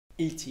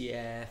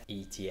ETF,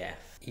 ETF,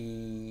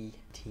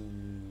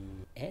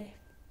 ETF.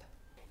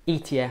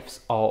 ETFs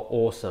are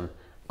awesome.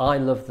 I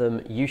love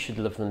them, you should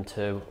love them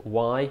too.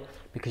 Why?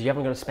 Because you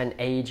haven't got to spend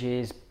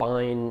ages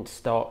buying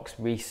stocks,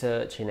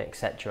 researching,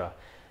 etc.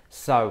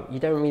 So you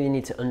don't really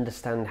need to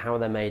understand how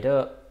they're made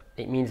up.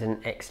 It means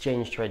an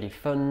exchange traded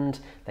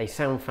fund. They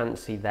sound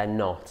fancy, they're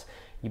not.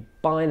 You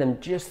buy them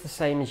just the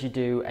same as you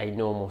do a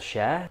normal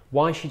share.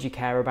 Why should you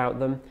care about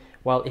them?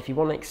 Well, if you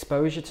want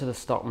exposure to the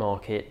stock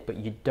market, but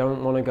you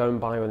don't want to go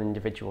and buy with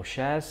individual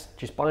shares,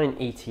 just buy an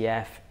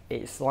ETF.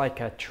 It's like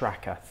a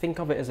tracker. Think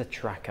of it as a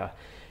tracker.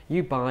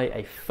 You buy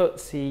a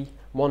FTSE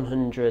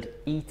 100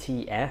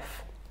 ETF,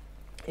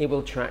 it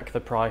will track the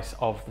price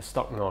of the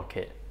stock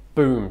market.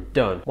 Boom,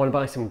 done. Want to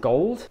buy some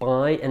gold?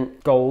 Buy a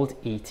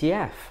gold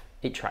ETF.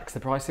 It tracks the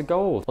price of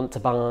gold. Want to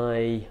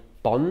buy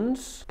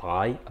bonds?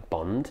 Buy a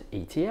bond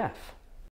ETF.